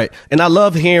 That's right. And I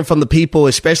love hearing from the people,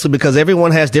 especially because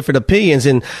everyone has different opinions.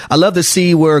 And I love to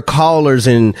see where callers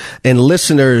and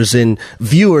listeners and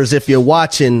viewers, if you're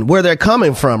watching, where they're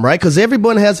coming from, right? Because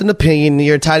everyone has an opinion and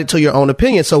you're entitled to your own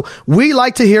opinion. So we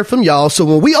like to hear from y'all. So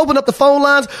when we open up the phone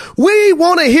lines, we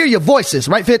want to hear your voices,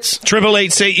 right, Fitz?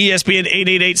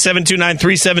 888-SAY-ESPN,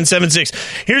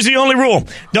 888-729-3776. Here's the only rule.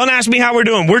 Don't ask me how we're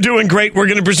doing. We're doing great. We're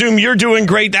going to presume you're doing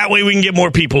great. That way we can get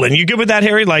more people in. You good with that,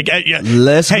 Harry? Like,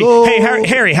 let's go. Hey,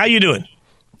 Harry, how you doing?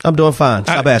 I'm doing fine.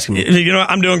 Stop asking me. You know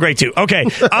what? I'm doing great, too. Okay.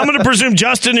 I'm going to presume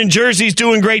Justin in Jersey's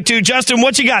doing great, too. Justin,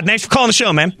 what you got? Thanks for calling the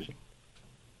show, man.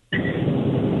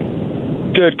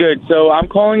 Good. So I'm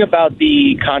calling about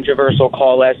the controversial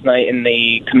call last night in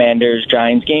the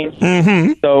Commanders-Giants game.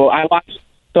 Mm-hmm. So I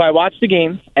watched the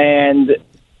game, and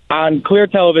on clear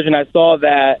television, I saw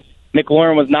that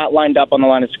McLaurin was not lined up on the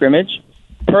line of scrimmage.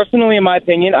 Personally, in my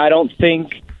opinion, I don't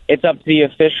think it's up to the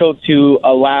official to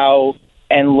allow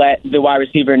and let the wide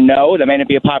receiver know. That may not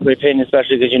be a popular opinion,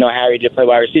 especially because, you know, Harry did play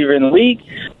wide receiver in the league.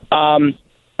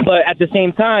 But at the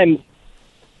same time,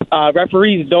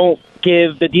 referees don't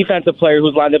give the defensive player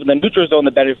who's lined up in the neutral zone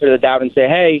the benefit of the doubt and say,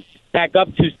 hey, back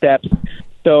up 2 steps.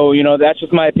 So, you know, that's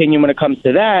just my opinion when it comes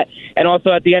to that. And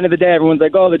also, at the end of the day, everyone's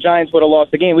like, oh, the Giants would have lost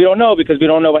the game. We don't know because we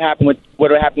don't know what happened with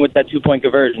that 2-point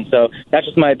conversion. So that's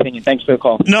just my opinion. Thanks for the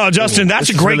call. No, Justin, that's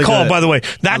a great call, by the way.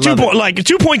 That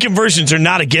 2-point conversions are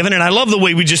not a given, and I love the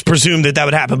way we just presumed that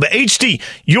would happen. But HD,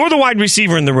 you're the wide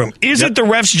receiver in the room. Is it the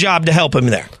ref's job to help him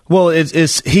there? Well,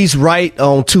 he's right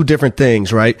on 2 different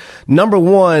things, right? Number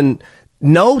one,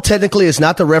 no, technically it's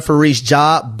not the referee's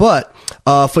job, but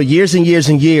for years and years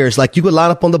and years, like you could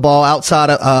line up on the ball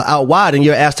out wide and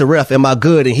you're asked the ref, am I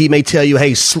good? And he may tell you,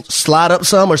 hey, slide up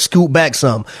some or scoot back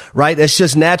some, right? That's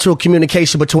just natural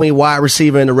communication between wide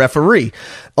receiver and the referee.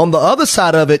 On the other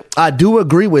side of it, I do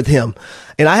agree with him.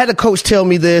 And I had a coach tell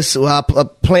me this,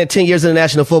 playing 10 years in the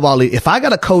National Football League. If I got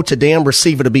to coach a damn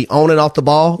receiver to be on and off the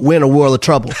ball, we're in a world of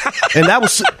trouble. And that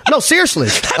was, no, seriously.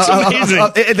 That's amazing.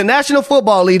 In the National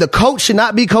Football League, the coach should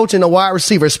not be coaching a wide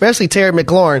receiver, especially Terry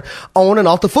McLaurin, on and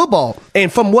off the football.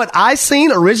 And from what I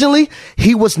seen originally,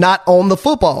 he was not on the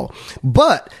football.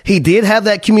 But he did have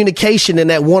that communication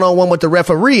and that one-on-one with the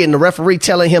referee, and the referee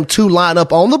telling him to line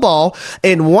up on the ball.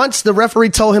 And once the referee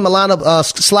told him to line up,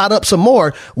 slide up some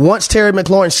more, once Terry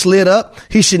McLaurin slid up,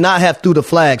 he should not have threw the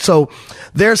flag. So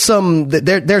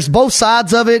there's both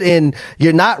sides of it, and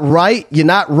you're not right, you're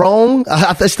not wrong.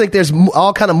 I just think there's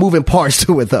all kind of moving parts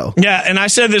to it, though. Yeah, and I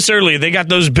said this earlier. They got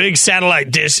those big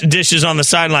satellite dishes on the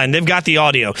sideline. They've got the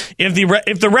audio.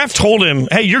 If the ref told him,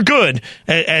 "Hey, you're good,"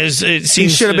 as it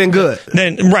seems, he should have been good.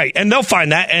 Then right, and they'll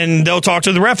find that and they'll talk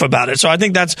to the ref about it. So I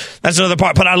think that's another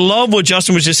part. But I love what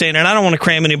Justin was just saying, and I don't want to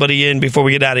cram anybody in before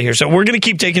we get out of here. So we're going to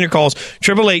keep taking your calls.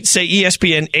 888 say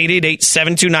ESPN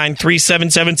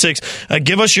 888-729-3776.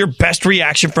 Give us your best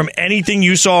reaction from anything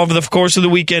you saw over the course of the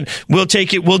weekend. We'll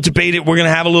take it. We'll debate it. We're going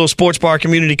to have a little sports bar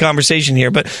community conversation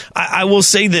here. But I will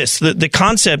say this. The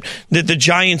concept that the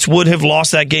Giants would have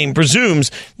lost that game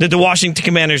presumes that the Washington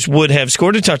Commanders would have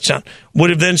scored a touchdown,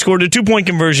 would have then scored a 2-point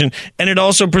conversion, and it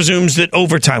also presumes that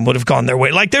overtime would have gone their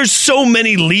way. Like, there's so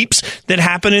many leaps that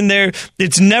happen in there.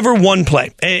 It's never one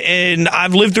play. And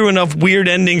I've lived through enough weird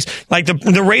endings. Like,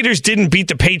 the Raiders didn't beat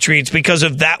the Patriots because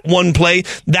of that one play.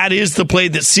 That is the play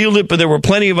that sealed it, but there were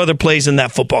plenty of other plays in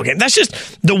that football game. That's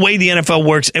just the way the NFL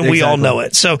works, and we all know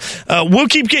it. So we'll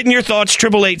keep getting your thoughts.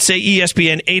 888 say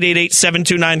ESPN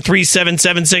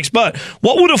 888-729-3776. But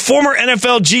what would a former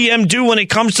NFL GM do when it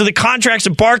comes to the contracts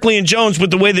of Barkley and Jones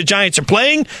with the way the Giants are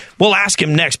playing? We'll ask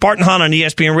him next. Bart and Hahn on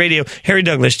ESPN Radio. Harry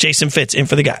Douglas, Jason Fitz in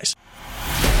for the guys.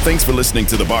 Thanks for listening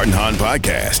to the Bart and Hahn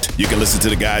podcast. You can listen to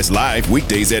the guys live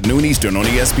weekdays at noon Eastern on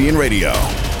ESPN Radio.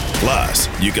 Plus,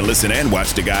 you can listen and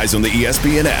watch the guys on the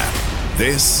ESPN app.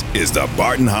 This is the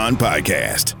Bart and Hahn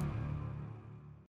podcast.